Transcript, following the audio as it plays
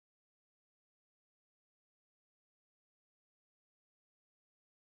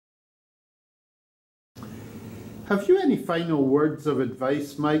Have you any final words of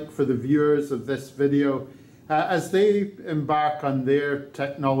advice, Mike, for the viewers of this video as they embark on their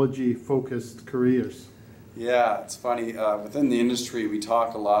technology-focused careers? Yeah, it's funny. Within the industry, we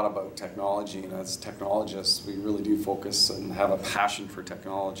talk a lot about technology, and as technologists, we really do focus and have a passion for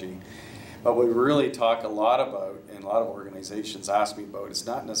technology. But what we really talk a lot about, and a lot of organizations ask me about, is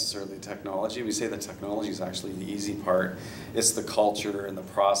not necessarily technology. We say that technology is actually the easy part. It's the culture and the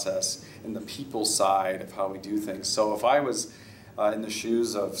process and the people side of how we do things. So if I was in the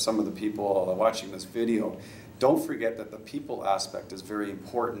shoes of some of the people watching this video, don't forget that the people aspect is very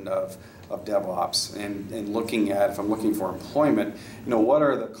important of DevOps, and looking at, if I'm looking for employment, what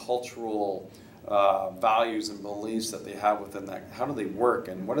are the cultural values and beliefs that they have within that? How do they work,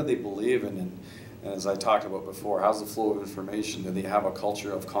 and what do they believe in? And as I talked about before, how's the flow of information? Do they have a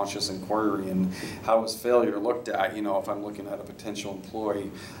culture of conscious inquiry, and how is failure looked at? If I'm looking at a potential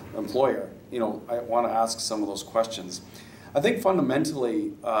employer, I want to ask some of those questions. I think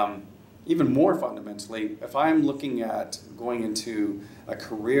fundamentally, even more fundamentally, if I'm looking at going into a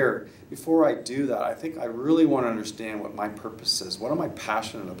career, before I do that, I think I really want to understand what my purpose is. What am I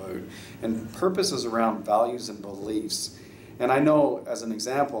passionate about? And purpose is around values and beliefs. And I know, as an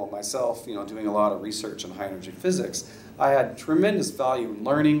example, myself, doing a lot of research in high energy physics, I had tremendous value in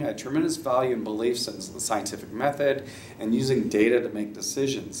learning, I had tremendous value in beliefs in the scientific method, and using data to make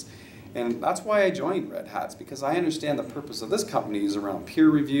decisions. And that's why I joined Red Hats, because I understand the purpose of this company is around peer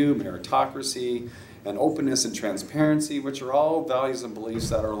review, meritocracy, and openness and transparency, which are all values and beliefs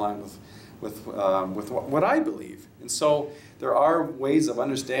that are aligned with what I believe. And so there are ways of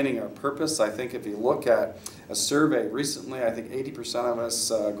understanding our purpose. I think if you look at a survey recently, I think 80% of us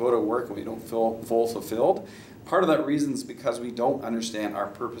go to work and we don't feel fulfilled. Part of that reason is because we don't understand our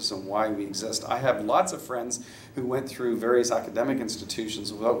purpose and why we exist. I have lots of friends who went through various academic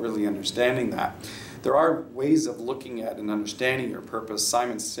institutions without really understanding that. There are ways of looking at and understanding your purpose.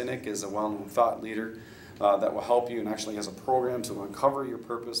 Simon Sinek is a well-known thought leader that will help you, and actually has a program to uncover your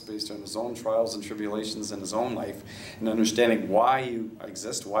purpose based on his own trials and tribulations in his own life, and understanding why you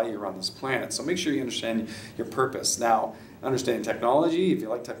exist, why you're on this planet. So make sure you understand your purpose. Now, understanding technology, if you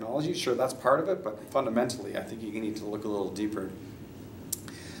like technology, sure, that's part of it, but fundamentally, I think you need to look a little deeper.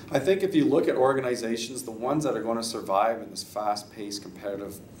 I think if you look at organizations, the ones that are going to survive in this fast-paced,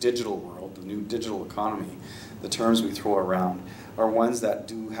 competitive digital world, the new digital economy, the terms we throw around, are ones that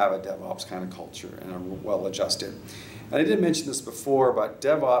do have a DevOps kind of culture and are well adjusted. And I didn't mention this before, but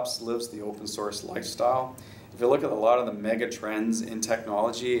DevOps lives the open source lifestyle. If you look at a lot of the mega trends in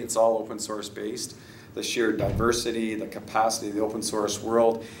technology, it's all open source based. The sheer diversity, the capacity of the open source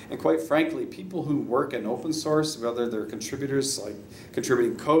world, and quite frankly, people who work in open source, whether they're contributors like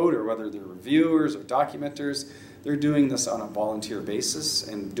contributing code or whether they're reviewers or documenters, they're doing this on a volunteer basis,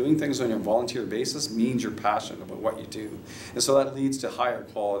 and doing things on a volunteer basis means you're passionate about what you do. And so that leads to higher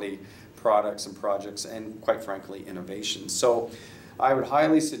quality products and projects and, quite frankly, innovation. So I would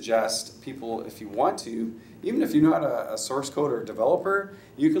highly suggest people, if you want to, even if you're not a source code or a developer,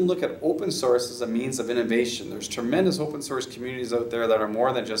 you can look at open source as a means of innovation. There's tremendous open source communities out there that are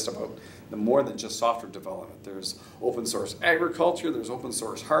more than just software development. There's open source agriculture, there's open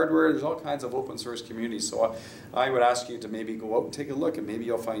source hardware, there's all kinds of open source communities. So I would ask you to maybe go out and take a look, and maybe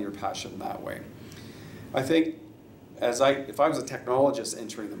you'll find your passion that way. I think if I was a technologist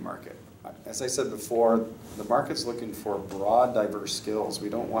entering the market, as I said before, the market's looking for broad, diverse skills. We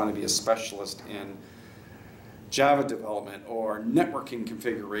don't want to be a specialist in Java development or networking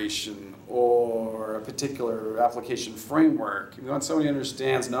configuration or a particular application framework. We want somebody who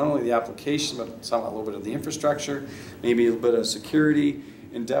understands not only the application, but a little bit of the infrastructure, maybe a little bit of security,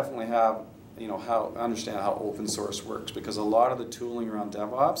 and definitely have, understand how open source works, because a lot of the tooling around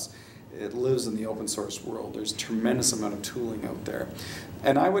DevOps, it lives in the open source world. There's a tremendous amount of tooling out there.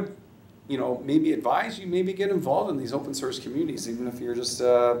 And I would maybe advise you maybe get involved in these open source communities, even if you're just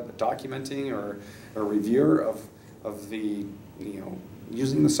documenting or a reviewer of the,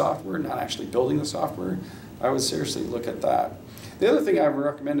 using the software, not actually building the software. I would seriously look at that. The other thing I would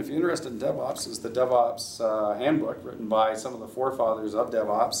recommend if you're interested in DevOps is the DevOps handbook written by some of the forefathers of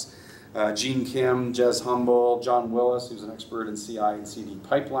DevOps. Gene Kim, Jez Humble, John Willis, who's an expert in CI and CD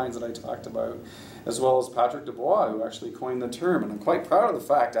pipelines that I talked about, as well as Patrick Dubois, who actually coined the term. And I'm quite proud of the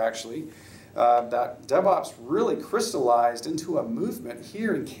fact, actually, that DevOps really crystallized into a movement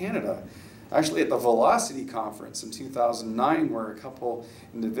here in Canada, actually at the Velocity Conference in 2009, where a couple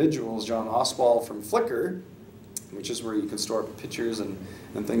individuals, John Oswald from Flickr, which is where you can store pictures and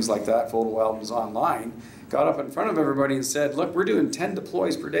things like that, photo albums online, got up in front of everybody and said, look, we're doing 10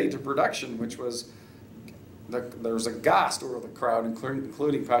 deploys per day to production, which was there was a gasp over the crowd,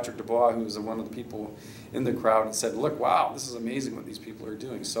 including Patrick Dubois, who was one of the people in the crowd, and said, look, wow, this is amazing what these people are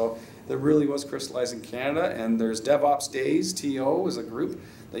doing. So there really was crystallizing Canada, and there's DevOps Days. TO is a group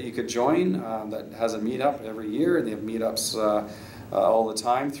that you could join that has a meetup every year, and they have meetups all the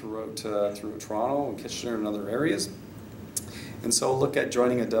time throughout Toronto and Kitchener and other areas. And so look at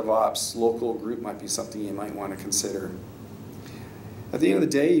joining a DevOps local group might be something you might want to consider. At the end of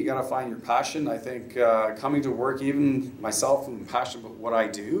the day, you got to find your passion. I think coming to work, even myself, I'm passionate about what I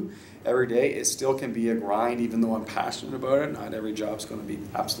do every day. It still can be a grind, even though I'm passionate about it. Not every job's going to be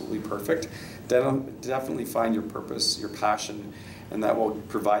absolutely perfect. Definitely find your purpose, your passion, and that will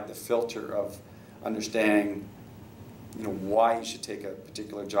provide the filter of understanding, you know, why you should take a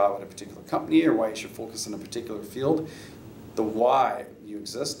particular job at a particular company, or why you should focus in a particular field. The why you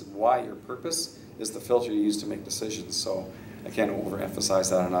exist, why your purpose is the filter you use to make decisions. So I can't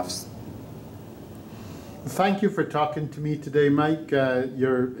overemphasize that enough. Thank you for talking to me today, Mike.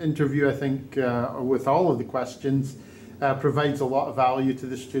 Your interview, I think, with all of the questions, provides a lot of value to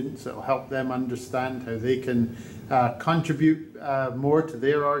the students. It will help them understand how they can contribute more to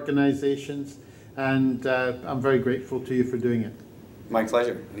their organizations, and I'm very grateful to you for doing it. My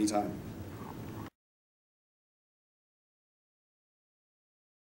pleasure, anytime.